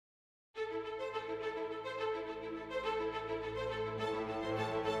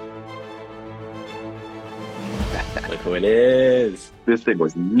Look who it is. This thing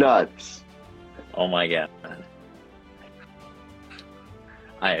was nuts. Oh my god.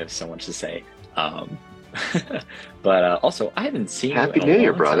 I have so much to say. But also, I haven't seen Happy you in a New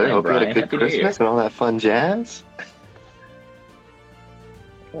Year, long brother. time, Hope you had a Brian. good Happy New Year. Christmas and all that fun jazz.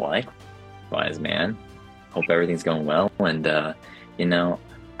 Likewise, man. Hope everything's going well. And, I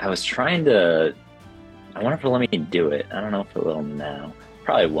was trying to... I wonder if it'll let me do it. I don't know if it will now.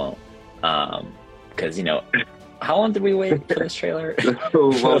 Probably won't. Because, how long did we wait for this trailer? The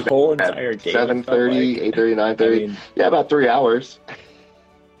whole entire game. 7:30, 8:30, 9:30. Yeah, about 3 hours.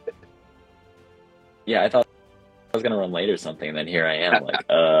 Yeah, I thought I was gonna run late or something, and then here I am.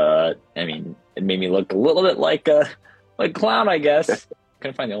 It made me look a little bit like clown, I guess.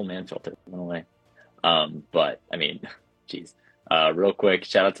 Couldn't find the old man filter. Went away. But geez. Real quick,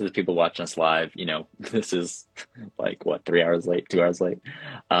 shout out to the people watching us live. This is 3 hours late, 2 hours late.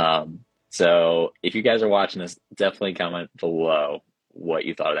 So if you guys are watching this, definitely comment below what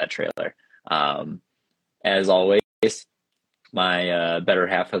you thought of that trailer. As always, my better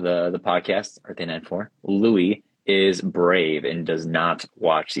half of the podcast, Earth 94, Louis, is brave and does not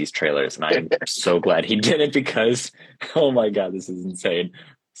watch these trailers. And I'm so glad he didn't because, oh my God, this is insane.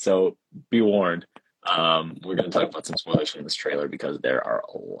 So be warned. We're going to talk about some spoilers from this trailer because there are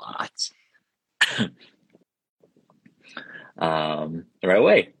a lot. Right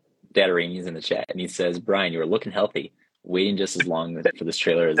away. Dad Rainey's in the chat and he says, Brian, you were looking healthy. Waiting just as long for this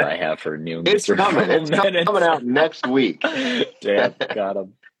trailer as I have for new It's coming. It's coming out next week. Damn, got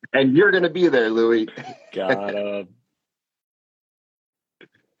him. And you're going to be there, Louis. Got him.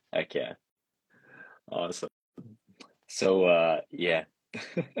 Heck yeah. Awesome. So, yeah.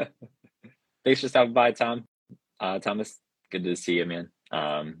 Thanks for stopping by, Tom. Thomas, good to see you, man.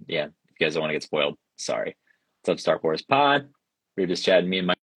 Yeah, if you guys don't want to get spoiled, sorry. What's up, Star Wars Pod? We were just chatting, me and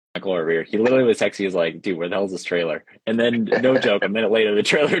Michael over here. He literally was texting. He's like, dude, where the hell's this trailer? And then, no joke, a minute later, the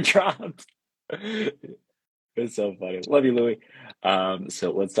trailer dropped. It's so funny. Love you, Louis.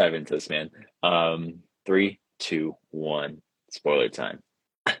 So let's dive into this, man. 3, 2, 1. Spoiler time.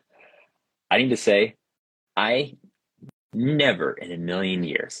 I need to say, I never in a million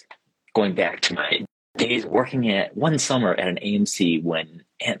years, going back to my days working at one summer at an AMC when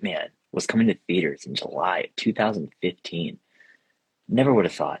Ant-Man was coming to theaters in July of 2015, never would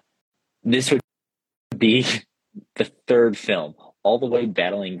have thought this would be the third film, all the way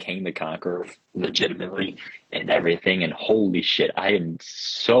battling Kang the Conqueror legitimately and everything. And holy shit, I am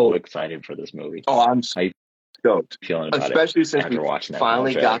so excited for this movie. Oh, I'm stoked. Feeling about especially it since we watching that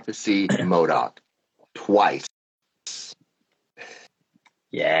finally got to see MODOK twice.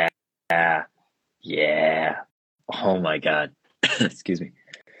 Yeah. Oh my God. Excuse me.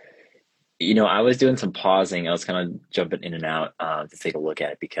 I was doing some pausing. I was kind of jumping in and out to take a look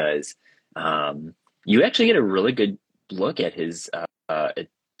at it because you actually get a really good look at his at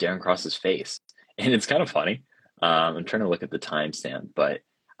Darren Cross's face, and it's kind of funny. I'm trying to look at the timestamp, but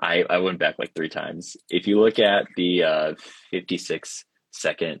I went back like 3 times. If you look at the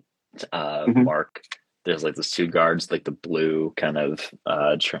 56-second mark, there's like those 2 guards, like the blue kind of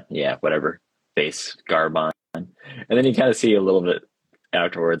whatever face garb on, and then you kind of see a little bit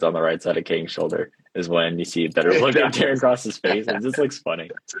afterwards on the right side of Kang's shoulder is when you see a better look at Darren Cross's face. It just looks funny.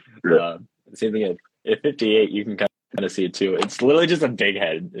 Same thing at 58, you can kind of see it too. It's literally just a big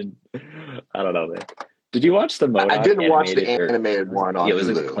head. And, I don't know, man. Did you watch the MODOK? I didn't watch the animated one on it was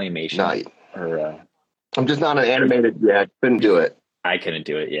Hulu. A claymation. I'm just not an animated yet. Couldn't do it. I couldn't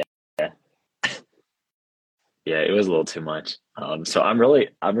do it. Yeah. Yeah, it was a little too much. So I'm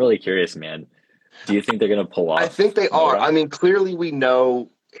really curious, man. Do you think they're going to pull off? I think they are. I mean, clearly we know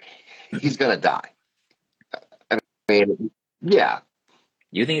he's going to die. I mean, yeah.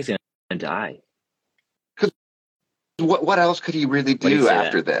 You think he's going to die? Because what else could he really do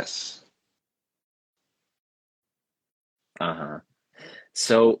after this?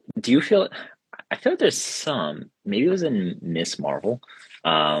 So do you feel... I feel like there's maybe it was in Miss Marvel.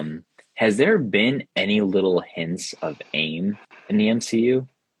 Has there been any little hints of AIM in the MCU?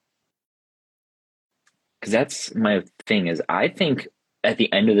 Because that's my thing is I think at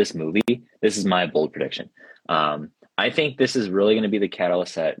the end of this movie, this is my bold prediction. I think this is really going to be the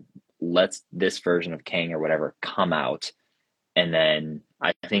catalyst that lets this version of Kang or whatever come out. And then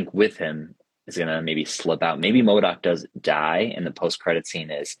I think with him is going to maybe slip out. Maybe MODOK does die. And the post-credit scene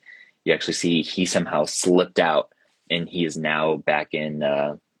is you actually see he somehow slipped out and he is now back in,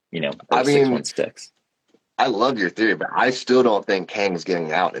 616. I love your theory, but I still don't think Kang's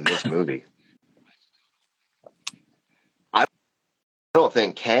getting out in this movie. I don't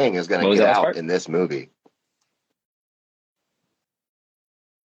think Kang is going to get out in this movie.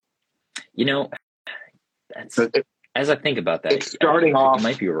 as I think about that, It's starting off, you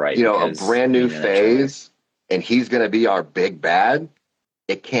might be right. a Because brand new even in that trailer. phase, and he's going to be our big bad.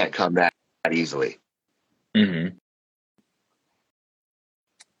 It can't come that easily. Mm-hmm.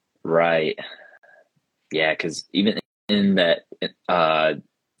 Right. Yeah, because even in that the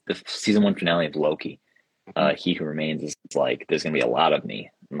season 1 finale of Loki, He Who Remains is like, there's gonna be a lot of me.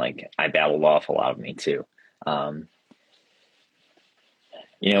 And like I babbled off a lot of me too. Going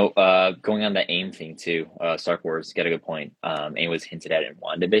on the AIM thing too, Star Wars got a good point. AIM was hinted at in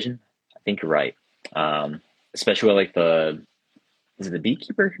WandaVision. I think you're right. Especially with like is it the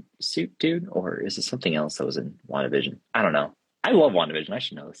beekeeper suit dude, or is it something else that was in WandaVision? I don't know. I love WandaVision. I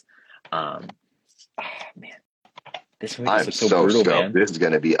should know this. Man, this movie I'm is so brutal, stoked. man. This is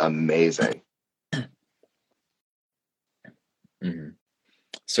going to be amazing. Mm-hmm.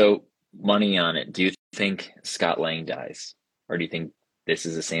 So, money on it. Do you think Scott Lang dies, or do you think this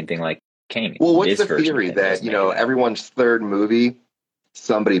is the same thing like Kang? Well, what's the theory that everyone's third movie,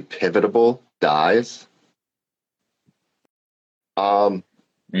 somebody pivotal dies? I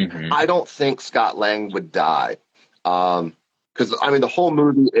don't think Scott Lang would die, because I mean the whole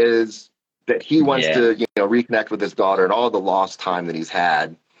movie is that he wants to reconnect with his daughter and all the lost time that he's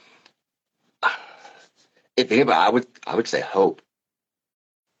had. If anybody, I would say Hope.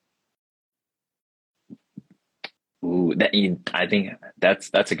 Ooh, I think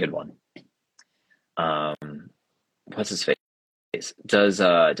that's a good one. What's his face? Does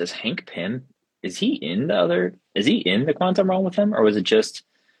Hank Pym, is he in the quantum realm with him, or was it just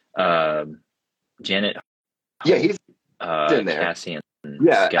Janet? Yeah, he's in there. Cassie and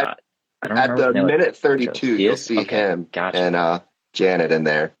Scott. At the minute 32, you'll see him and Janet in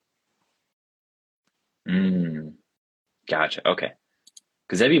there. Gotcha. Okay,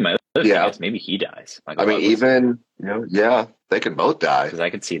 because that'd be my other thing. Is maybe he dies. I mean, even they could both die because I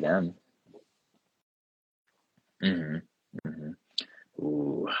could see them.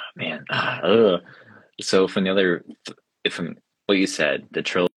 Ooh, man. So from from what you said, the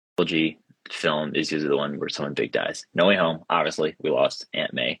trilogy film is usually the one where someone big dies. No Way Home, obviously, we lost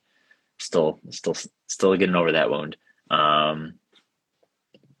Aunt May. Still getting over that wound.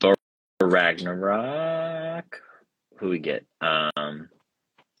 Thor Ragnarok. Who we get? Odin,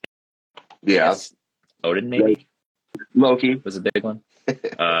 maybe. Loki was a big one.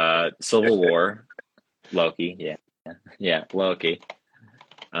 Civil War. Loki, yeah, Loki.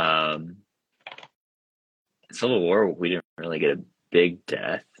 Civil War, we didn't really get a big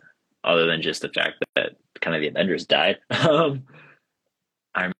death, other than just the fact that kind of the Avengers died. Iron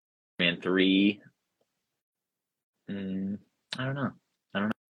Man 3. I don't know. I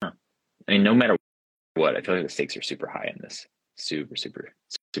mean, no matter what, I feel like the stakes are super high in this. Super, super,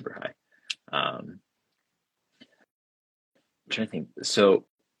 super high. I'm trying to think. So,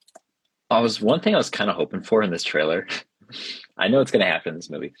 one thing I was kind of hoping for in this trailer. I know it's going to happen in this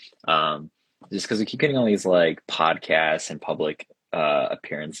movie. Just because we keep getting all these like podcasts and public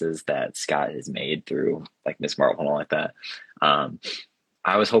appearances that Scott has made through like Miss Marvel and all like that.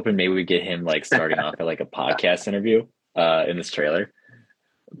 I was hoping maybe we get him like starting off at like a podcast interview in this trailer.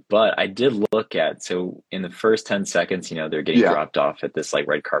 But I did look at, so in the first 10 seconds, they're getting dropped off at this like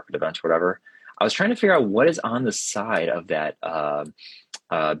red carpet event or whatever. I was trying to figure out what is on the side of that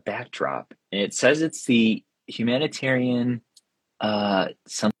backdrop. And it says it's the Humanitarian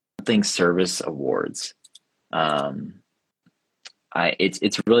something Service Awards.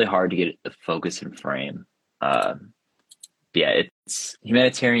 It's really hard to get the focus and frame. It's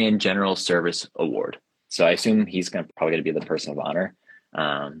Humanitarian General Service Award. So I assume he's probably going to be the person of honor.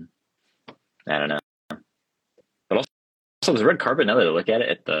 I don't know. But also the red carpet, now that I look at it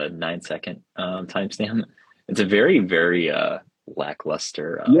at the 9-second timestamp, it's a very, very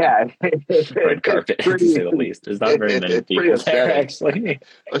lackluster red carpet, to say the least. There's not very many people there, actually.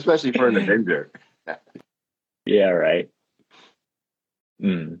 Especially for an Avenger. Yeah, right.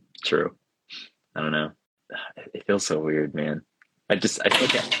 True. I don't know. It feels so weird, man. I still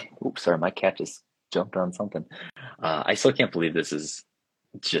can't. Oops, sorry, my cat just jumped on something. I still can't believe this is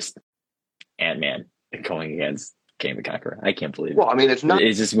just Ant-Man going against Kang the Conqueror. I can't believe it. Well, I mean, it's not.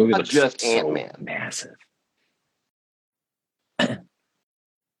 This movie looks just so Ant-Man. Massive.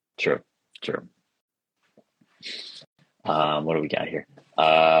 True. What do we got here?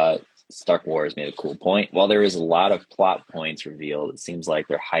 Star Wars made a cool point. While there is a lot of plot points revealed, it seems like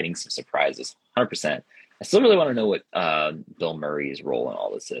they're hiding some surprises. 100%. I still really want to know what Bill Murray's role in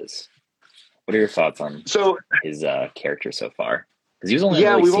all this is. What are your thoughts on his character so far? Because he was only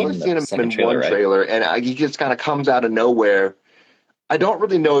we've only seen him in one trailer, and he just kind of comes out of nowhere. I don't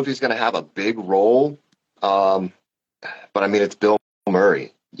really know if he's going to have a big role, but I mean, it's Bill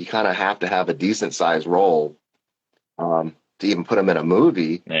Murray. You kind of have to have a decent sized role to even put him in a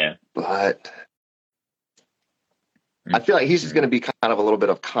movie. Yeah. But I feel like he's just going to be kind of a little bit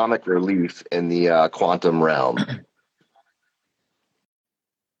of comic relief in the quantum realm.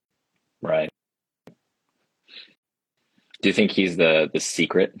 Right. Do you think he's the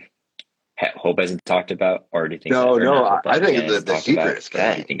secret Hope hasn't talked about, or do you think I think the secret is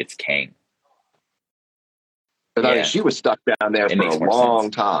Kang. Do you think it's Kang? I mean, she was stuck down there for a long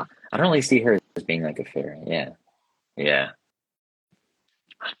time. I don't really see her as being like a fairy. Yeah.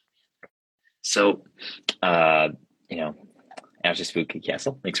 So, Ashley Spooky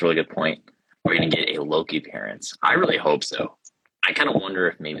Castle makes a really good point. We're going to get a Loki appearance. I really hope so. I kind of wonder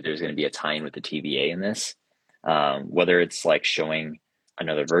if maybe there's going to be a tie-in with the TVA in this, whether it's like showing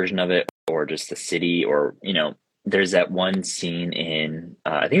another version of it or just the city, or there's that one scene in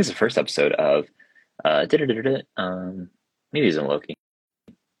I think it's the first episode of maybe it's in Loki.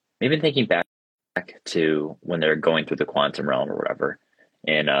 Maybe thinking back to when they're going through the quantum realm or whatever,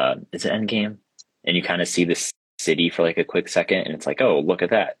 and it's an Endgame, and you kind of see this city for like a quick second, and it's like, oh, look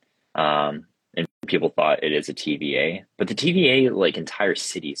at that. And people thought it is a TVA, but the TVA like entire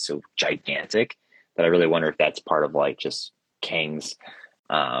city is so gigantic that I really wonder if that's part of like just Kang's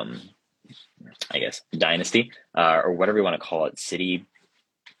I guess dynasty, or whatever you want to call it, city,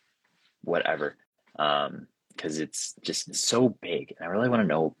 whatever, because it's just so big and I really want to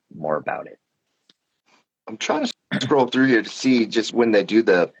know more about it. I'm trying to scroll through here to see just when they do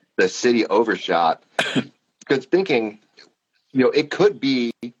the city overshot, because thinking, it could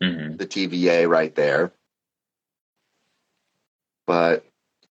be the TVA right there, but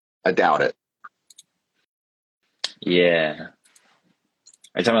I doubt it. Yeah.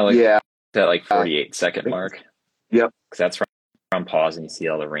 Are you talking about that like 48-second mark? Yep. Because that's from pause and you see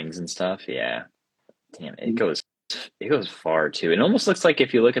all the rings and stuff. Yeah. Damn, it goes far too. It almost looks like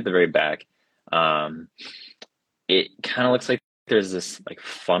if you look at the very back, it kind of looks like there's this like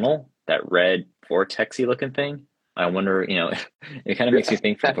funnel, that red vortexy looking thing. I wonder, it kind of makes me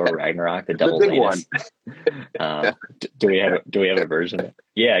think for Thor Ragnarok, the double anus. Do we have a version of it?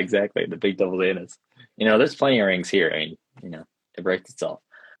 Yeah, exactly. The big double anus. There's plenty of rings here. I mean, it breaks itself.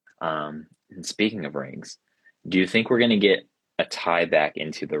 And speaking of rings, do you think we're going to get a tie back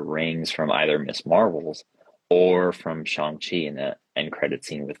into the rings from either Miss Marvel's or from Shang-Chi in the end credit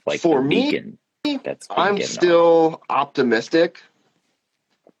scene with like the beacon? I'm still optimistic,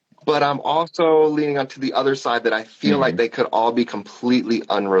 but I'm also leaning onto the other side that I feel like they could all be completely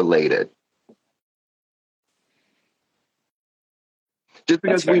unrelated. Just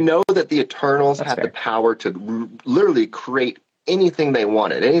because we know that the Eternals had the power to literally create anything they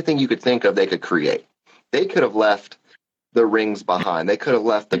wanted. Anything you could think of, they could create. They could have left the rings behind. They could have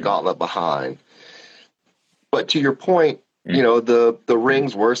left the gauntlet behind. But to your point, the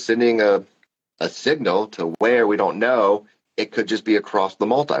rings were sending a signal to where we don't know. It could just be across the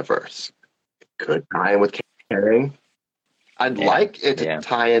multiverse. It could tie in with Kang. I'd like it to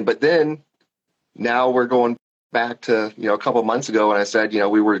tie in, but then now we're going back to, a couple months ago when I said,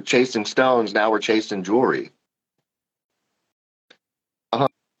 we were chasing stones. Now we're chasing jewelry.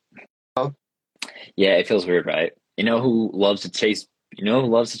 Yeah, it feels weird, right? Who loves to chase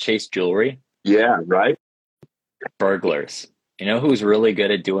jewelry? Yeah, right. Burglars. Who's really good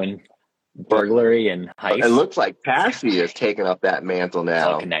at doing burglary and heist? It looks like Cassie has taken up that mantle now. It's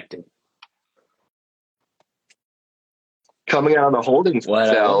all connected. Coming out of the holding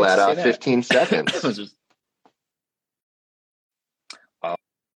cell at 15 seconds.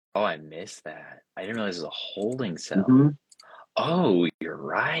 Oh, I missed that. I didn't realize it was a holding cell. Oh, you're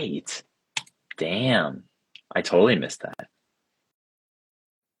right. Damn. I totally missed that.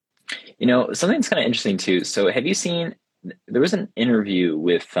 Something that's kind of interesting too. So have you seen, there was an interview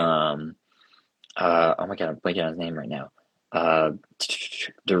with, oh my God, I'm blanking on his name right now.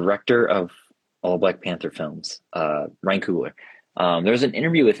 Director of all Black Panther films, Ryan Coogler. There was an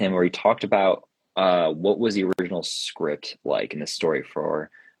interview with him where he talked about what was the original script like in the story for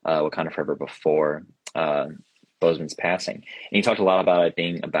Wakanda Forever before Boseman's passing. And he talked a lot about it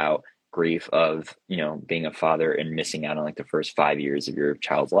being about grief of, being a father and missing out on like the first 5 years of your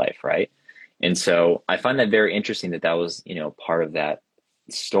child's life. Right. And so I find that very interesting that was, part of that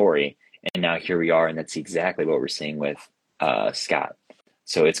story. And now here we are. And that's exactly what we're seeing with Scott.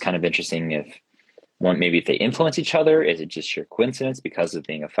 So it's kind of interesting if they influence each other. Is it just sheer coincidence because of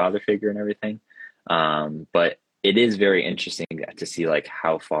being a father figure and everything? But it is very interesting to see like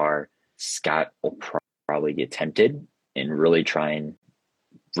how far Scott will probably get tempted and really try and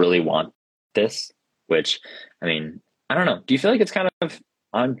really want this, which, I mean, I don't know. Do you feel like it's kind of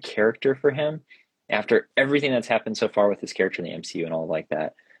on character for him after everything that's happened so far with his character in the MCU and all like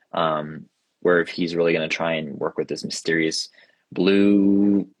that? where if he's really going to try and work with this mysterious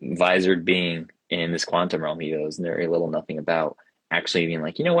blue visored being in this quantum realm he knows very little nothing about, actually being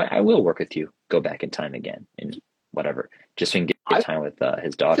like, you know what, I will work with you, go back in time again and whatever, just so he can get time with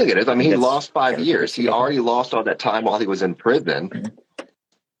his daughter. I think it is. I mean, he lost 5 years. He already lost all that time while he was in prison. Mm-hmm.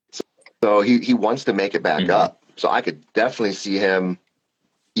 So he wants to make it back up. So I could definitely see him,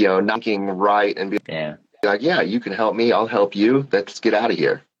 knocking right and be like, yeah, you can help me. I'll help you. Let's get out of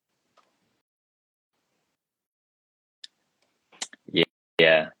here.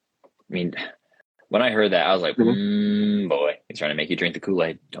 Yeah. I mean, when I heard that, I was like, boy, he's trying to make you drink the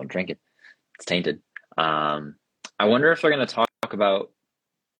Kool-Aid. Don't drink it. It's tainted. I wonder if they're going to talk about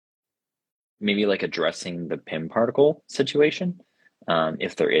maybe like addressing the Pym particle situation,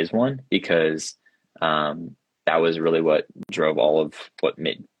 if there is one, because that was really what drove all of what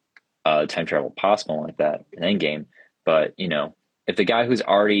made time travel possible like that in Endgame. But, if the guy who's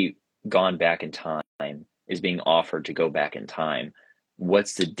already gone back in time is being offered to go back in time,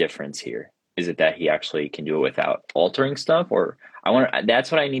 what's the difference here? Is it that he actually can do it without altering stuff? Or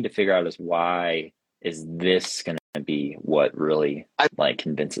that's what I need to figure out, is why is this going to be what really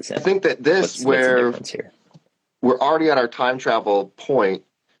convinces him? I think that what's the difference here? We're already at our time travel point,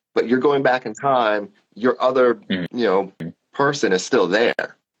 but you're going back in time. Your other, person is still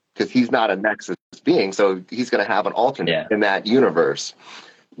there because he's not a Nexus being. So he's going to have an alternate in that universe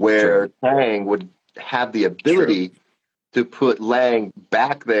where Kang would have the ability to put Lang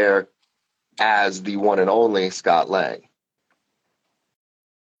back there as the one and only Scott Lang.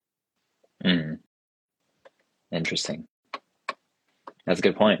 Interesting. That's a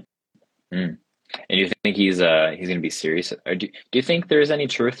good point. And do you think he's going to be serious? Or do you think there's any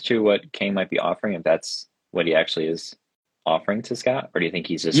truth to what Kang might be offering, if that's what he actually is offering to Scott? Or do you think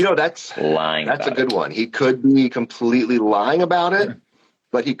he's just that's lying? That's a good one. He could be completely lying about it,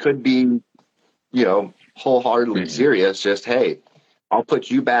 but he could be, wholeheartedly serious. Just, hey, I'll put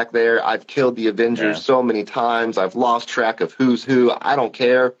you back there. I've killed the Avengers so many times. I've lost track of who's who. I don't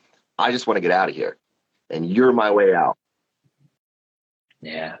care. I just want to get out of here. And you're my way out.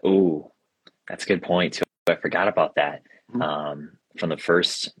 Yeah. Ooh, that's a good point too. I forgot about that. From the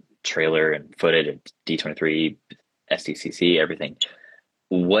first trailer and footage of D23, SDCC, everything.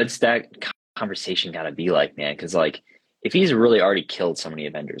 What's that conversation got to be like, man? Because if he's really already killed so many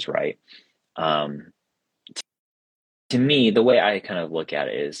Avengers, right? To me, the way I kind of look at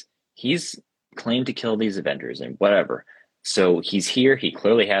it is he's claimed to kill these Avengers and whatever. So he's here. He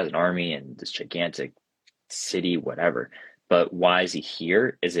clearly has an army and this gigantic city, whatever. But why is he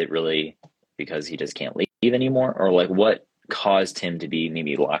here? Is it really because he just can't leave anymore? Or what caused him to be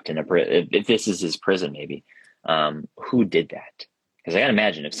maybe locked in a prison? If this is his prison, maybe. Who did that? Because I gotta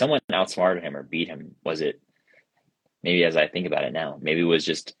imagine if someone outsmarted him or beat him, was it, maybe as I think about it now, maybe it was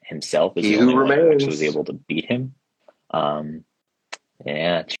just himself as he the only who one who remains. actually was able to beat him.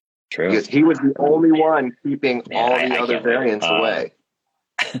 Yeah, true. Because he was the only one keeping all the other variants away.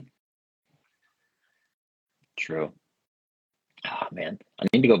 True. Oh man, I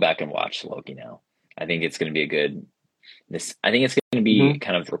need to go back and watch Loki now. I think it's going to be I think it's going to be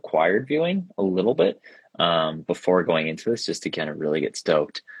kind of required viewing a little bit before going into this, just to kind of really get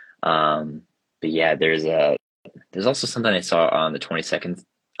stoked. But yeah, there's also something I saw on the 22nd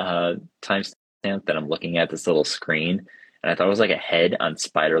timestamp that I'm looking at, this little screen, and I thought it was like a head on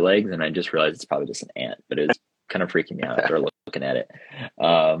spider legs, and I just realized it's probably just an ant, but it was kind of freaking me out after looking at it.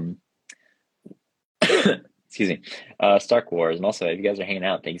 Excuse me. Stark Wars, and also if you guys are hanging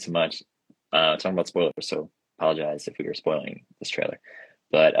out, thank you so much. Talking about spoilers, so apologize if we were spoiling this trailer.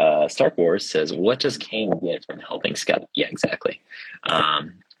 But Stark Wars says, what does Kang get from helping Scott? Yeah, exactly.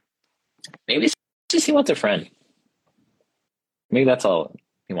 Maybe it's just he wants a friend. Maybe that's all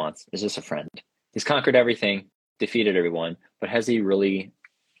he wants, is just a friend. He's conquered everything, defeated everyone, but has he really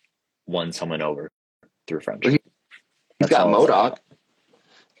won someone over through friendship? He's got MODOK.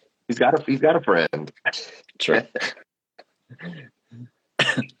 He's got a friend. Sure.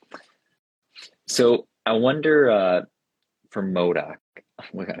 So I wonder for MODOK,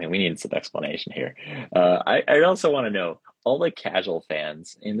 I mean, we need some explanation here. I also want to know, all the casual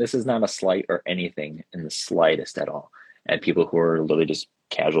fans, and this is not a slight or anything in the slightest at all, and people who are literally just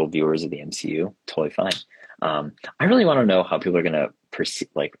casual viewers of the MCU, totally fine. I really want to know how people are going to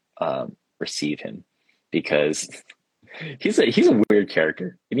receive him, because he's a weird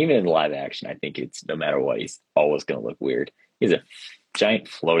character, and even in live action, I think it's, no matter what, he's always going to look weird. He's a giant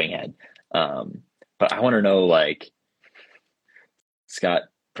floating head. But I want to know, Scott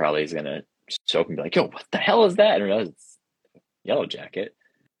probably is going to show up and be like, yo, what the hell is that? And realize it's Yellow Jacket.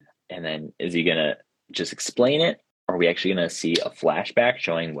 And then is he going to just explain it? are we actually going to see a flashback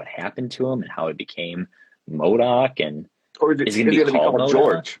showing what happened to him and how it became MODOK? And or is it going to be called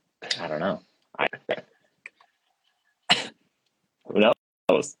George? I don't know. Who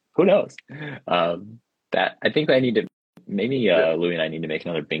knows? Who knows? That I think I need to maybe Louis and I need to make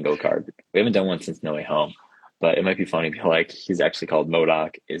another bingo card. We haven't done one since No Way Home, but it might be funny to be like, he's actually called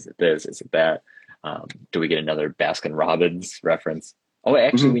MODOK. Is it this? Is it that? Do we get another Baskin Robbins reference? Oh,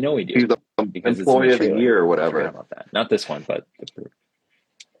 actually, we know we do. He's the employee of the year or whatever. I forgot about that. Not this one, but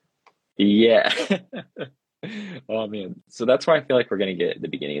yeah. Oh man, so that's why I feel like we're gonna get at the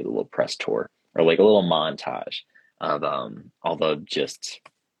beginning of the little press tour or like a little montage of all the just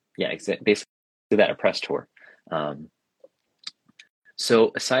basically that a press tour.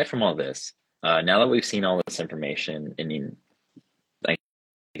 So aside from all this, now that we've seen all this information, I mean, like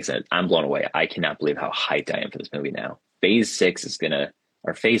I said, I'm blown away. I cannot believe how hyped I am for this movie now. Phase 6 is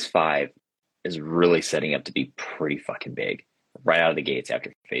or Phase 5 is really setting up to be pretty fucking big right out of the gates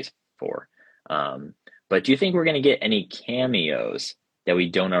after Phase 4. But do you think we're going to get any cameos that we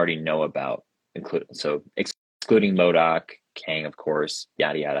don't already know about, excluding MODOK, Kang, of course,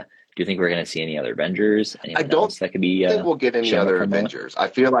 yada yada? Do you think we're going to see any other Avengers? I don't think we'll get any other Avengers. I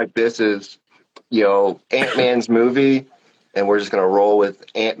feel like this is, Ant-Man's movie, and we're just going to roll with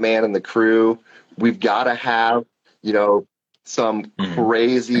Ant-Man and the crew. We've got to have, some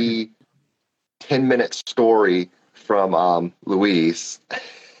crazy 10-minute story from Luis.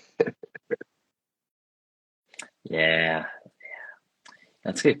 Yeah,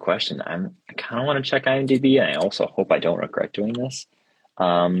 that's a good question. I kind of want to check IMDb, and I also hope I don't regret doing this.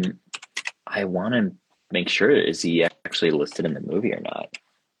 I want to make sure, is he actually listed in the movie or not?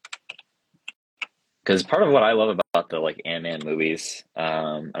 Because part of what I love about the like Ant-Man movies,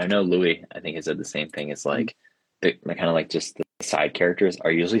 I know Louis, I think, has said the same thing. It's like the kind of like just the side characters are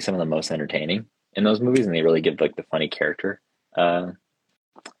usually some of the most entertaining in those movies, and they really give like the funny character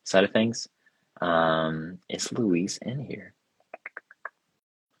side of things. Is Luis in here?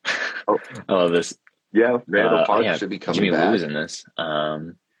 Oh, this. Yeah, Randall Park should be coming Jimmy back. Woo's in this.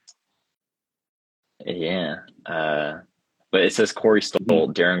 But it says Corey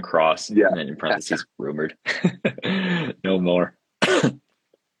Stoll, Darren Cross, and then in parentheses, rumored. No more.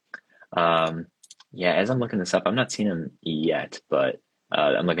 As I'm looking this up, I'm not seeing him yet, but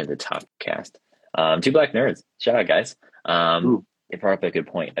I'm looking at the top cast. Two Black Nerds. Shout out, guys. They brought up a good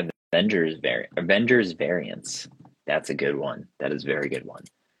point. Avengers variants. That's a good one. That is a very good one.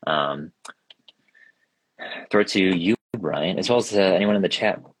 Throw it to you, Brian, as well as anyone in the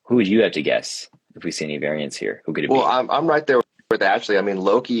chat. Who would you have to guess if we see any variants here? Who could it be? Well, I'm right there with Ashley. I mean,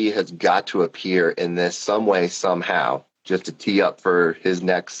 Loki has got to appear in this some way, somehow, just to tee up for his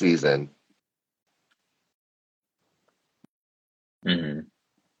next season.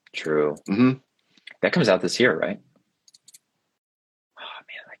 True. That comes out this year, right? Oh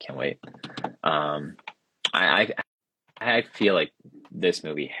man, I can't wait. I feel like this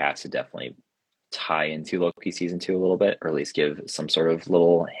movie has to definitely tie into Loki season 2 a little bit, or at least give some sort of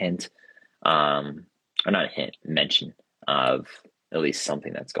little hint, or not a hint, mention of at least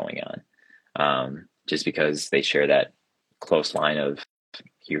something that's going on. Just because they share that close line of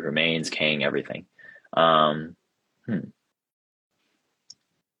He Who Remains, Kang, everything. I'm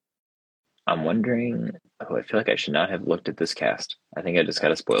wondering. Oh, I feel like I should not have looked at this cast. I think I just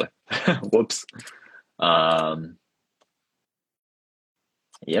got a spoiler. Whoops.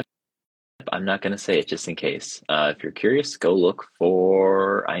 Yep. I'm not going to say it just in case. If you're curious, go look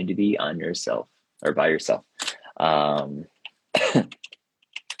for IMDb on yourself or by yourself. I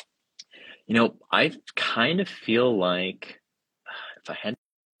kind of feel like if I had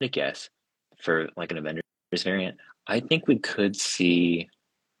to guess for like an Avengers variant, I think we could see.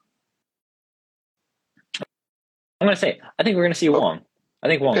 I'm going to say, I think we're going to see Wong. I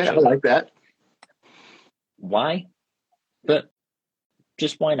think Wong. I like that. Why? But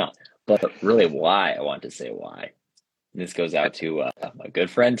just why not? But really, why I want to say why. This goes out to my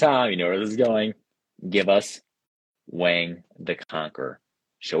good friend Tom. You know where this is going. Give us Wang the Conqueror.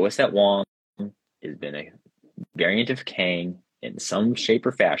 Show us that Wong has been a variant of Kang in some shape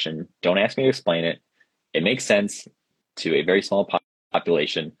or fashion. Don't ask me to explain it. It makes sense to a very small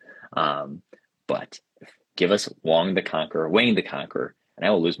population. But give us Wang the Conqueror, and I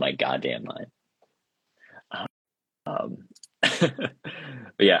will lose my goddamn mind.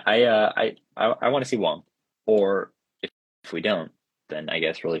 But yeah, I want to see Wong. Or if we don't, then I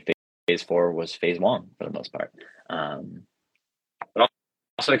guess really Phase 4 was Phase 1 for the most part. But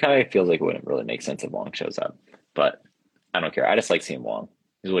also, it kind of feels like it wouldn't really make sense if Wong shows up. But I don't care. I just like seeing Wong.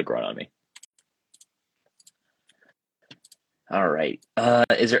 He's really grown on me. All right.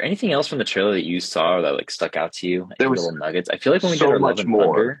 Is there anything else from the trailer that you saw that like stuck out to you? There Any was little nuggets? I feel like when we did so our Love much and more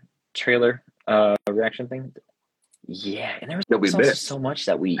Thunder trailer reaction thing, yeah, and there that we was also missed. so much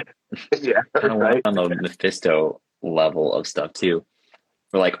that we Yeah, kind of went right. on the Mephisto level of stuff too.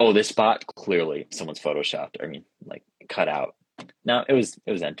 We're like, oh, this spot clearly someone's photoshopped. I mean, like cut out. No, it was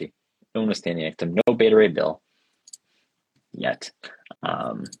empty. No one was standing next to him. No Beta Ray Bill yet.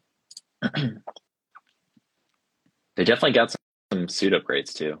 Um, they definitely got some suit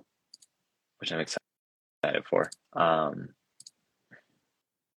upgrades too, which I'm excited for.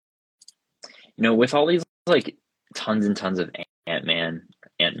 With all these like tons and tons of Ant-Men,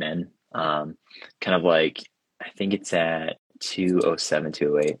 kind of like I think it's at 207,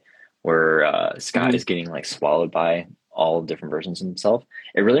 208, where Scott is getting like swallowed by all different versions of himself.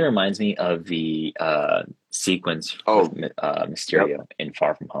 It really reminds me of the sequence with Mysterio in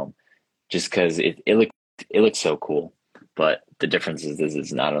Far From Home, just because it looks so cool. But the difference is this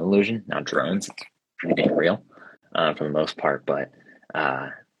is not an illusion, not drones. It's being real for the most part. But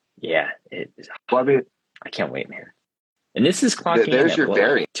yeah, Well, I mean, I can't wait, man. And this is clocking there's at your what,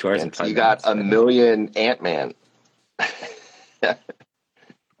 variant. 2 hours and 5 you minutes? got a million Ant-Man.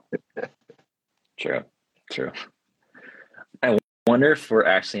 True. I wonder if we're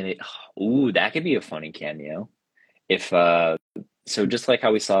actually. Ooh, that could be a funny cameo. If so, just like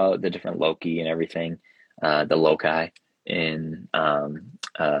how we saw the different Loki and everything, the Loki in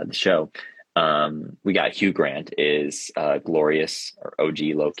the show. We got Hugh Grant is Glorious or OG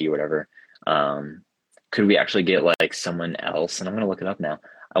Loki, whatever. Could we actually get like someone else? And I'm gonna look it up now.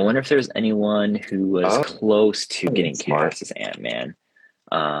 I wonder if there's anyone who was close to getting cast as Ant-Man.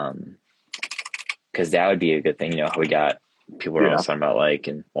 Because that would be a good thing. How we got people are always talking about like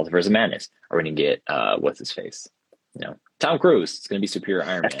in Multiverse of Madness. Are we gonna get what's his face? Tom Cruise. It's gonna be Superior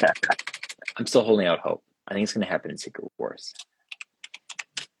Iron Man. I'm still holding out hope. I think it's gonna happen in Secret Wars.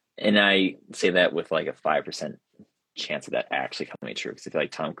 And I say that with like a 5% chance of that actually coming true, because I feel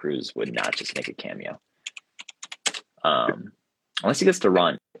like Tom Cruise would not just make a cameo. Unless he gets to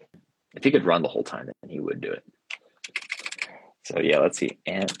run. If he could run the whole time, then he would do it. So yeah, let's see.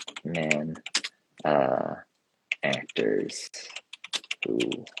 Ant-Man actors who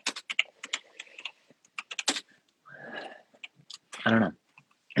I don't know.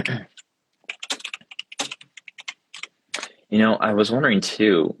 I was wondering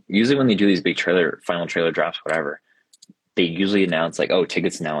too, usually when they do these big final trailer drops, whatever, they usually announce like, oh,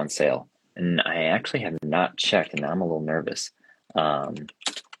 tickets now on sale. And I actually have not checked, and now I'm a little nervous.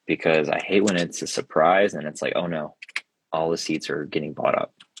 Because I hate when it's a surprise and it's like, oh no, all the seats are getting bought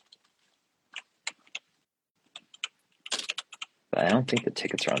up. But I don't think the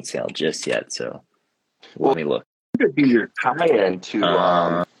tickets are on sale just yet, so let me look. It could be your tie-in to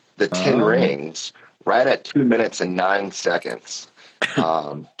the 10 Rings, right at 2 minutes and 9 seconds.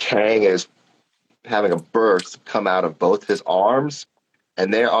 Kang is having a burst come out of both his arms,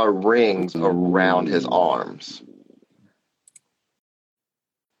 and there are rings around his arms.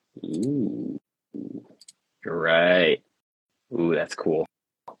 Ooh, you're right. Ooh, that's cool.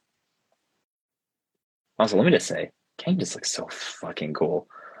 Also, let me just say, Kang just looks so fucking cool.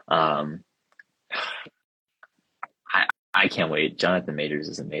 I can't wait. Jonathan Majors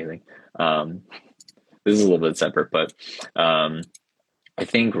is amazing. This is a little bit separate, but I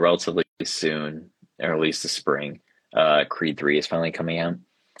think relatively soon, or at least this spring, Creed 3 is finally coming out,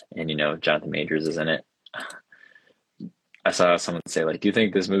 and Jonathan Majors is in it. I saw someone say, like, do you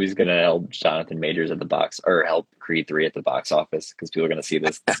think this movie's going to help Jonathan Majors at the box, or help Creed 3 at the box office? Because people are going to see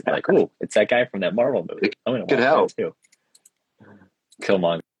this like, oh, it's that guy from that Marvel movie. I'm going to watch that too.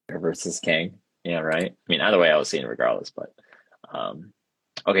 Killmonger versus Kang. Yeah, right? I mean, either way, I was seeing it regardless, but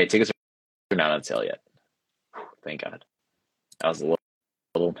okay, tickets are not on sale yet. Thank God. I was a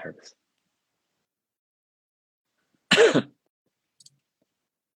little nervous.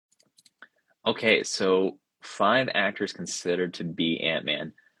 Okay, so 5 actors considered to be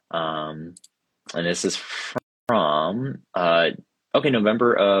Ant-Man. And this is from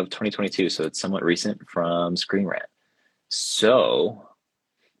November of 2022, so it's somewhat recent from Screen Rant. So,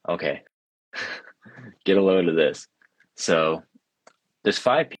 okay, get a load of this. So, there's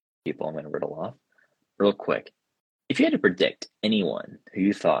 5 people I'm going to riddle off real quick. If you had to predict anyone who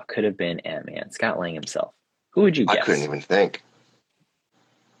you thought could have been Ant-Man, Scott Lang himself, who would you guess? I couldn't even think.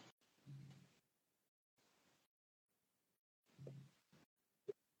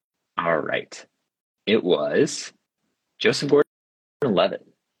 All right. It was Joseph Gordon-Levitt.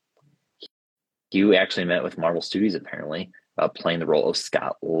 He actually met with Marvel Studios, apparently, playing the role of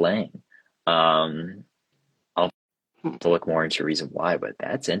Scott Lang. I'll have to look more into the reason why, but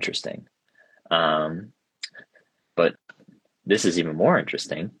that's interesting. But this is even more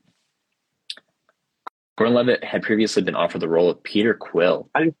interesting. Gordon-Levitt had previously been offered the role of Peter Quill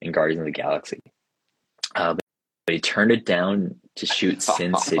in Guardians of the Galaxy, but he turned it down to shoot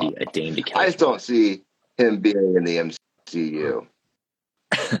Sin City: A Dame to Kill. I just don't see him being in the MCU.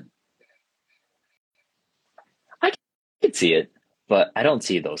 I could see it, but I don't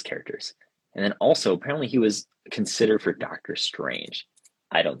see those characters. And then also, apparently, he was considered for Doctor Strange.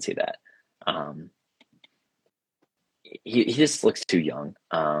 I don't see that. He just looks too young.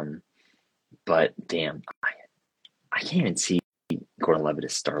 But damn, I can't even see Gordon-Levitt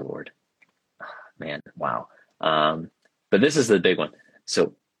as Star-Lord. Oh, man, wow. But this is the big one.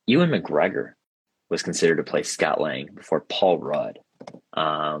 So Ewan McGregor was considered to play Scott Lang before Paul Rudd.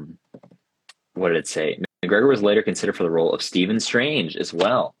 What did it say? McGregor was later considered for the role of Stephen Strange as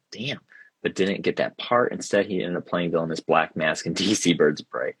well. Damn. But didn't get that part. Instead, he ended up playing villainous Black Mask in DC Birds of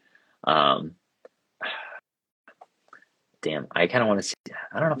Prey. Damn, I kind of want to see.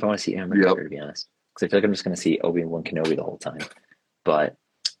 I don't know if I want to see Ewan McGregor, to be honest, because I feel like I'm just going to see Obi-Wan Kenobi the whole time. But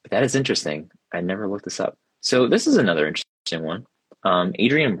that is interesting. I never looked this up. So this is another interesting one.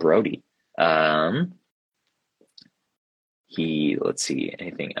 Adrian Brody. Let's see,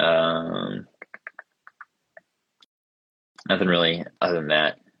 anything. Nothing really other than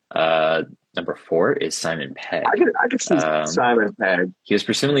that. Number 4 is Simon Pegg. I could see Simon Pegg. He was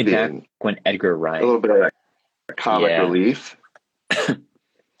presumably back when Edgar Wright. A little bit of that comic relief.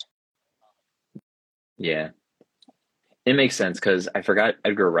 Yeah. It makes sense because I forgot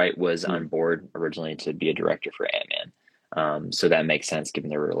Edgar Wright was on board originally to be a director for Ant-Man. So that makes sense given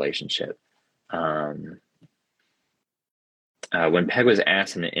their relationship. When Pegg was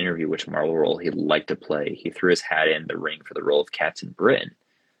asked in an interview which Marvel role he'd like to play, he threw his hat in the ring for the role of Captain Britain,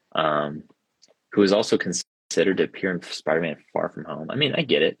 who was also considered to appear in Spider-Man Far From Home. I mean, I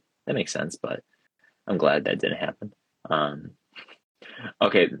get it. That makes sense, but I'm glad that didn't happen.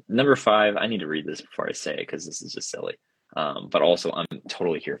 Okay, number 5. I need to read this before I say it because this is just silly. But also, I'm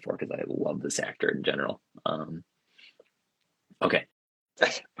totally here for it because I love this actor in general. Okay,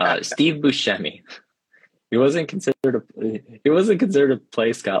 Steve Buscemi. He wasn't considered to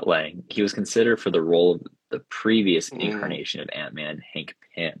play Scott Lang. He was considered for the role of the previous incarnation of Ant-Man, Hank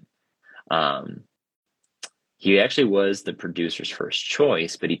Pym. He actually was the producer's first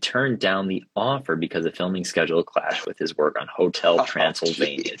choice, but he turned down the offer because the filming schedule clashed with his work on Hotel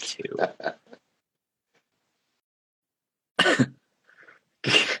Transylvania 2.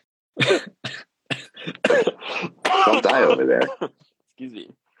 Don't die over there. Excuse me.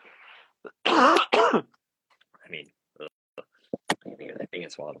 I mean, I think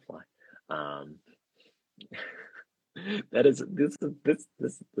it's swallowed a fly. That is this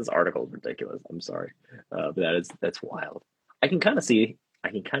article is ridiculous. I'm sorry, but that's wild. I can kind of see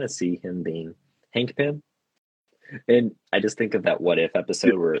him being Hank Pym, and I just think of that What If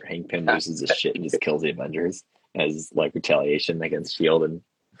episode where Hank Pym loses his shit and just kills the Avengers as like retaliation against Shield, and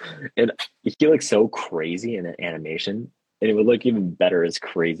he looks so crazy in an animation, and it would look even better as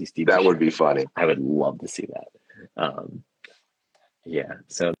crazy Steve. That would be funny. I would love to see that. Yeah,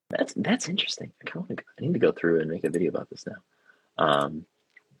 so that's interesting. I need to go through and make a video about this now.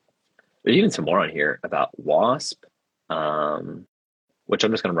 There's even some more on here about Wasp, which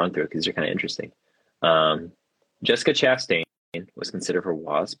I'm just going to run through because they're kind of interesting. Jessica Chastain was considered for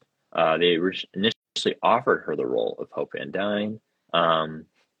Wasp. They initially offered her the role of Hope Van Dyne,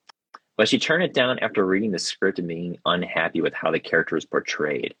 but she turned it down after reading the script and being unhappy with how the character was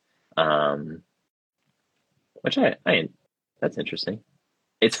portrayed. Which that's interesting.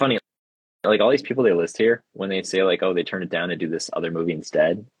 It's funny, like all these people they list here, when they say like, oh, they turned it down to do this other movie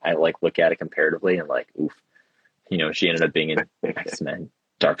instead, I like look at it comparatively and like, oof, she ended up being in X-Men,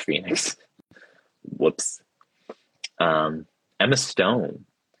 Dark Phoenix. Whoops. Emma Stone.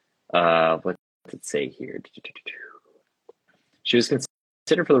 What did it say here? She was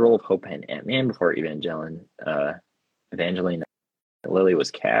considered for the role of Hope and Ant-Man before Evangeline Lilly was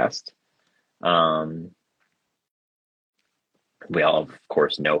cast. We all, of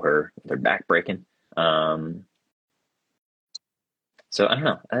course, know her. They're backbreaking. So I don't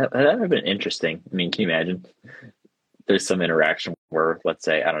know. That would have been interesting. I mean, can you imagine? There's some interaction where, let's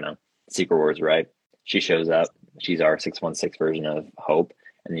say, I don't know, Secret Wars, right? She shows up. She's our 616 version of Hope.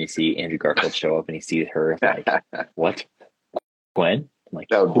 And then you see Andrew Garfield show up and he sees her like, what? Gwen? I'm like,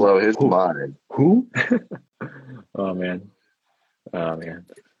 that would blow his mind. Who? Oh, man.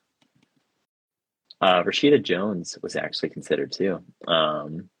 Rashida Jones was actually considered too.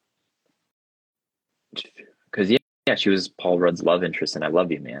 Because yeah, she was Paul Rudd's love interest in I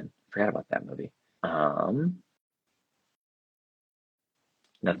Love You, Man. Forgot about that movie.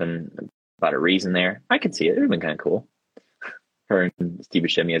 Nothing about a reason there. I could see it. It would have been kind of cool. her and Steve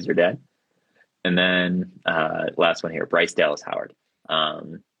Buscemi as her dad. And then last one here, Bryce Dallas Howard.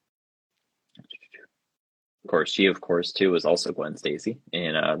 Of course, she, of course, too, was also Gwen Stacy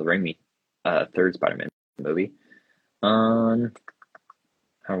in the Raimi third Spider-Man movie. How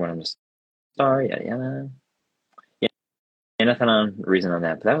I'm just sorry, yeah. Nothing on reason on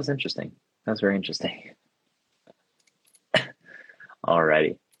that, but that was interesting. That was very interesting.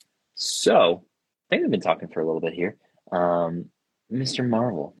 Alrighty. So, I think we've been talking for a little bit here. Mr.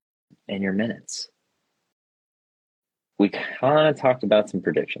 Marvel and your minutes. We kind of talked about some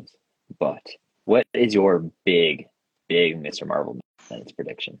predictions, but what is your big Mr. Marvel minutes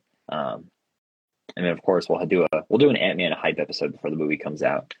prediction? And then, of course, we'll do an Ant-Man hype episode before the movie comes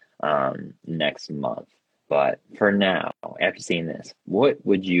out next month. But for now, after seeing this, what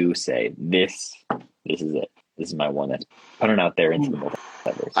would you say? This is it. This is my one that's putting out there into the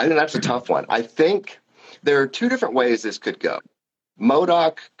multiverse. I think that's a tough one. I think there are two different ways this could go.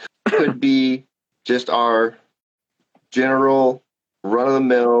 MODOK could be just our general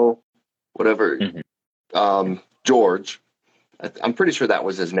run-of-the-mill, whatever, George. I'm pretty sure that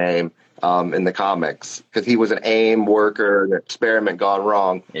was his name in the comics, because he was an AIM worker, an experiment gone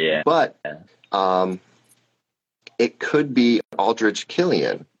wrong. Yeah. But it could be Aldrich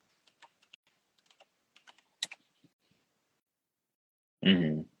Killian.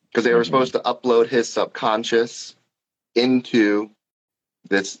 Because they were supposed to upload his subconscious into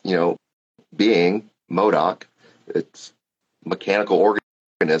this, being MODOK. It's mechanical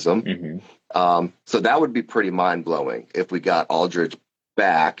organism. So that would be pretty mind-blowing if we got Aldrich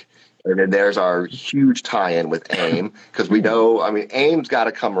back. And then there's our huge tie-in with AIM, because we know, AIM's got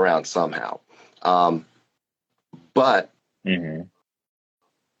to come around somehow. But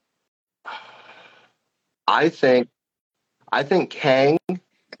I think Kang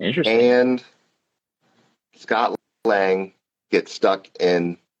and Scott Lang get stuck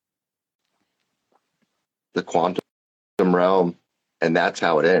in the quantum realm, and that's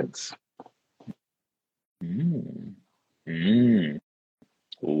how it ends.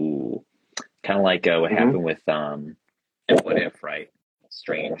 Ooh, kind of like what happened with What If, right?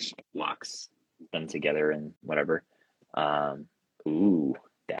 Strange locks them together and whatever. Ooh,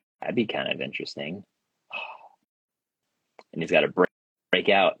 that'd be kind of interesting. And he's got to break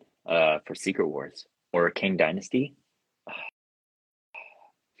out for Secret Wars or Kang Dynasty.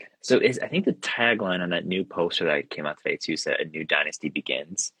 So I think the tagline on that new poster that came out today too said "A New Dynasty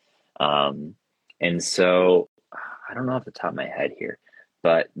Begins," and so I don't know off the top of my head here,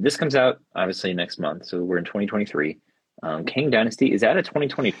 but this comes out obviously next month, so we're in 2023. Kang Dynasty, is that a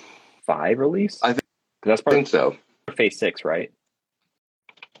 2025 release? I think so. Phase 6, right?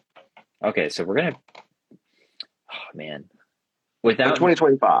 Okay, so we're gonna. Oh man, without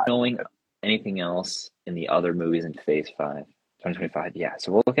 2025 knowing anything else in the other movies in Phase 5. 2025, yeah.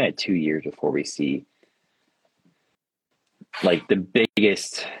 So we're looking at 2 years before we see like the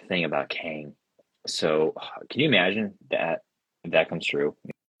biggest thing about Kang. So can you imagine that if that comes true?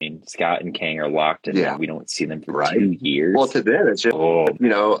 I mean, Scott and Kang are locked and we don't see them for 2 years. Well, to them, it's just,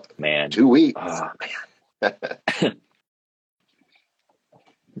 2 weeks. Oh, man.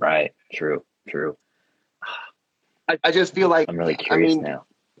 Right. True. I just feel like, I'm really curious now.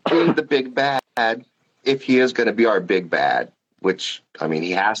 Being the big bad, if he is going to be our big bad, which, he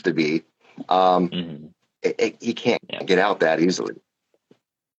has to be, he can't get out that easily.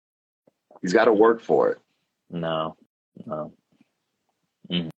 He's got to work for it. No.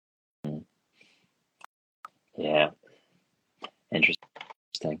 Yeah.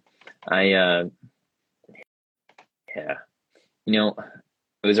 Interesting. It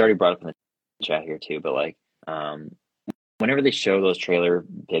was already brought up in the chat here too, but like, whenever they show those trailer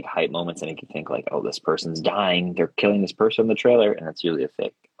big hype moments, and you can think like, oh, this person's dying, they're killing this person in the trailer, and that's usually a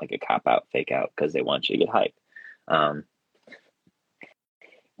fake, like a cop out, fake out, because they want you to get hype.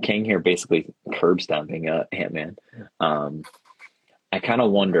 Kang here basically curb stomping Ant-Man. I kind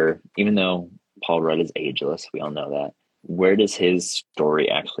of wonder, even though Paul Rudd is ageless, we all know that, where does his story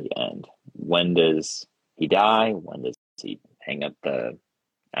actually end? When does he die? When does he hang up the,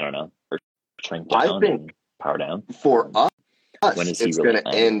 I don't know, or shrink down and power down? For us, it's going to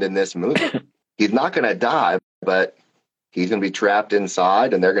end in this movie. He's not going to die, but he's going to be trapped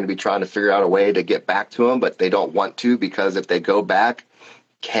inside, and they're going to be trying to figure out a way to get back to him, but they don't want to, because if they go back,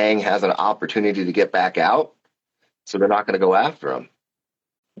 Kang has an opportunity to get back out, so they're not going to go after him.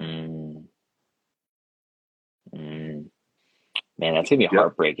 Man, that's going to be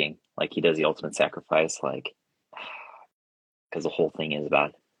heartbreaking. Like, he does the ultimate sacrifice, like, because the whole thing is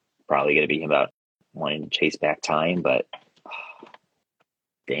probably going to be about wanting to chase back time, but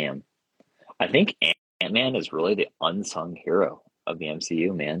damn. I think Ant-Man is really the unsung hero of the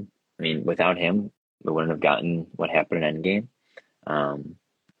MCU, man. I mean, without him, we wouldn't have gotten what happened in Endgame.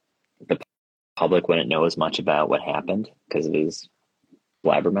 The public wouldn't know as much about what happened because of his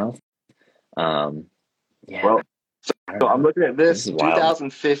blabbermouth. Yeah. Well, so I'm looking at this.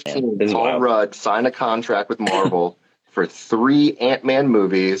 2015, Paul Rudd signed a contract with Marvel for 3 Ant-Man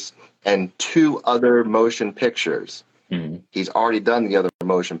movies and 2 other motion pictures. Mm-hmm. He's already done the other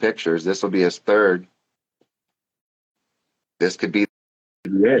motion pictures. This will be his 3rd. This could be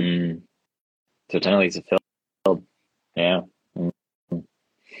the end. So technically he's filled. Yeah. Mm-hmm.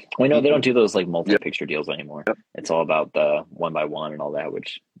 Well, no, they don't do those like multi-picture deals anymore. Yep. It's all about the 1 by 1 and all that,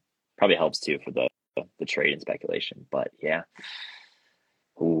 which probably helps too for the trade and speculation. But yeah.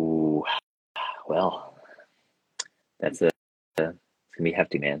 Ooh. Well, that's it's gonna be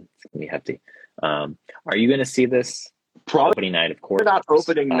hefty, man. It's gonna be hefty. Are you gonna see this probably opening night? Of course, not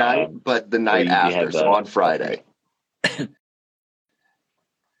opening night, but the night after, so on Friday.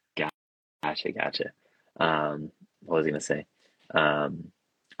 Gotcha. What was I gonna say? Are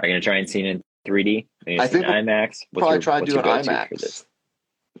you gonna try and see it in 3D? I think IMAX. Probably try to do an IMAX. For this?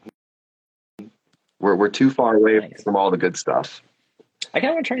 We're too far away from all the good stuff. I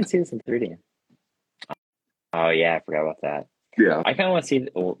kind of want to try and see this in 3D. Oh yeah, I forgot about that. Yeah, I kind of want to see it.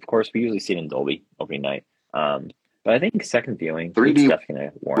 Well, of course, we usually see it in Dolby opening night. But I think second viewing 3D stuff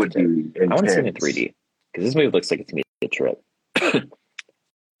gonna warrant it. I want to see it in 3D because this movie looks like it's gonna be a trip.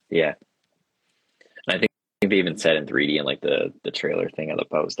 Yeah, and I think they even said in 3D in like the trailer thing of the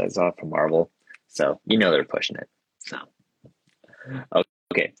post I saw from Marvel. So they're pushing it. So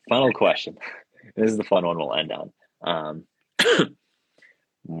okay, final question. This is the fun one we'll end on.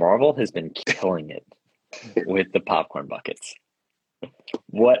 Marvel has been killing it with the popcorn buckets.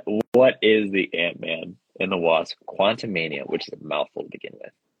 What is the Ant-Man and the Wasp Quantumania, which is a mouthful to begin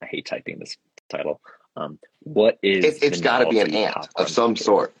with. I hate typing this title. What is it's got to be an ant of some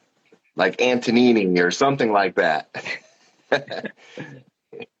sort, like Antonini or something like that.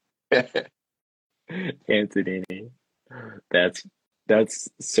 Antonini. That's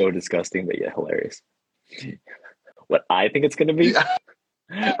so disgusting, but yet hilarious. What I think it's going to be,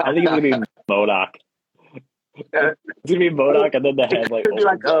 I think it's going to be MODOK. It's going to be MODOK, and then the head like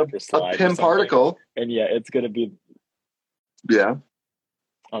a Pym particle. And yeah, it's going to be. Yeah.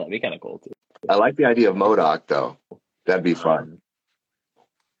 Oh, that'd be kind of cool too. I like the idea of MODOK though. That'd be fun.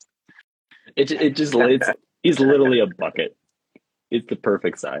 He's literally a bucket. It's the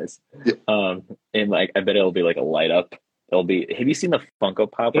perfect size. Yeah. And like I bet it'll be like a light up. Have you seen the Funko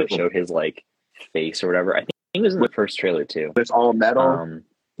Pop where it showed his like face or whatever? I think it was in the first trailer too. It's all metal.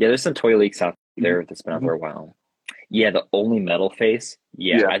 Yeah, there's some toy leaks out there that's been out for a while. Yeah, the only metal face.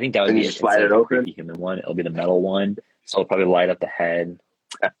 Yeah. I think that would be it. Slide it open. The human one. It'll be the metal one. So it'll probably light up the head.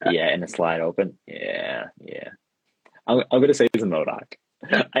 Yeah, and it slide open. Yeah. I'm gonna say it's a MODOK.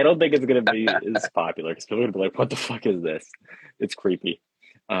 I don't think it's gonna be as popular because people are gonna be like, "What the fuck is this?" It's creepy.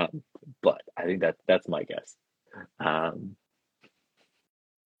 But I think that's my guess. I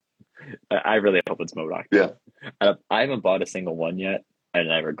really hope it's MODOK. Yeah. I haven't bought a single one yet,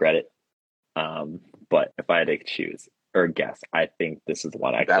 and I regret it. But if I had to choose or guess, I think this is the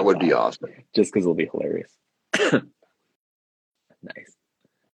one that would be awesome. Just because it'll be hilarious. Nice.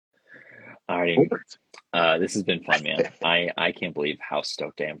 Alrighty. This has been fun, man. I can't believe how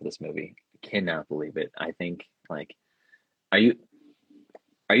stoked I am for this movie. Cannot believe it. I think like, are you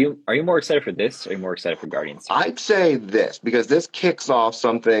more excited for this? Or are you more excited for Guardians? I'd say this because this kicks off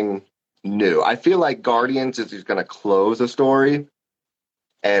something new. I feel like Guardians is just going to close a story,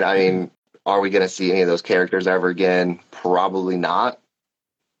 and I mean, are we going to see any of those characters ever again? Probably not.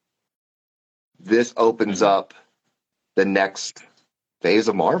 This opens up the next phase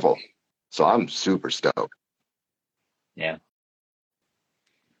of Marvel. So I'm super stoked. Yeah.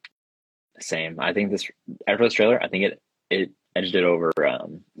 Same. I think after this trailer, I think it edged it over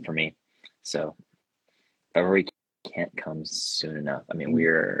for me. So February can't come soon enough. I mean,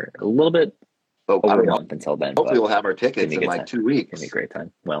 we're a little bit over a month until then. Hopefully we'll have our tickets in like 2 weeks. It's going to be a great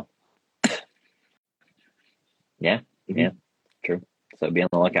time. Well, yeah, true. So be on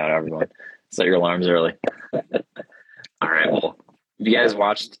the lookout, everyone. Set your alarms early. All right. Well, if you guys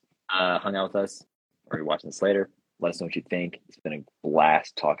hung out with us, or you're watching this later, let us know what you think. It's been a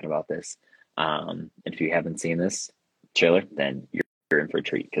blast talking about this. And if you haven't seen this trailer, then you're in for a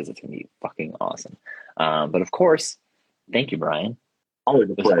treat because it's going to be fucking awesome. But of course, thank you, Brian. Always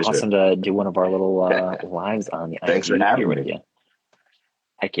a pleasure. It was awesome to do one of our little lives on the Thanks for having me. With you.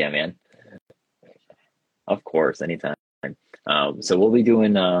 Heck yeah, man. Of course, anytime. So we'll be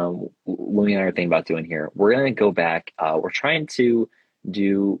doing what we are thinking about doing here. We're going to go back. We're trying to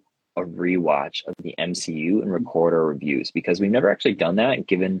do a rewatch of the MCU and record our reviews, because we've never actually done that,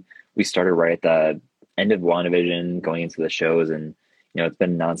 given we started right at the end of WandaVision, going into the shows, and it's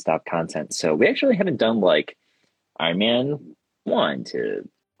been nonstop content. So we actually haven't done like Iron Man 1 to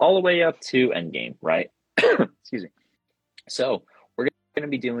all the way up to Endgame, right? Excuse me. So we're going to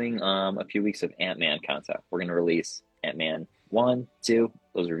be doing a few weeks of Ant-Man content. We're going to release Ant-Man 1, 2,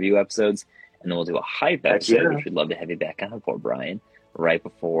 those review episodes, and then we'll do a hype episode, which we'd love to have you back on for, Brian, right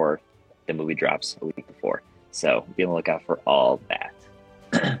before the movie drops a week before. So be on the lookout for all that.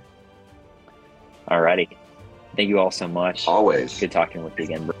 Alrighty. Thank you all so much. Always. Good talking with you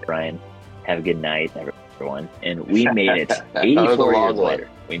again, Brian. Have a good night, everyone. And we made it 84 years later.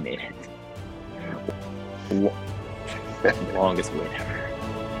 We made it. Longest wait ever.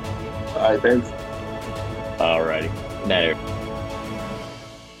 All right, thanks. Alrighty. Good night, everyone.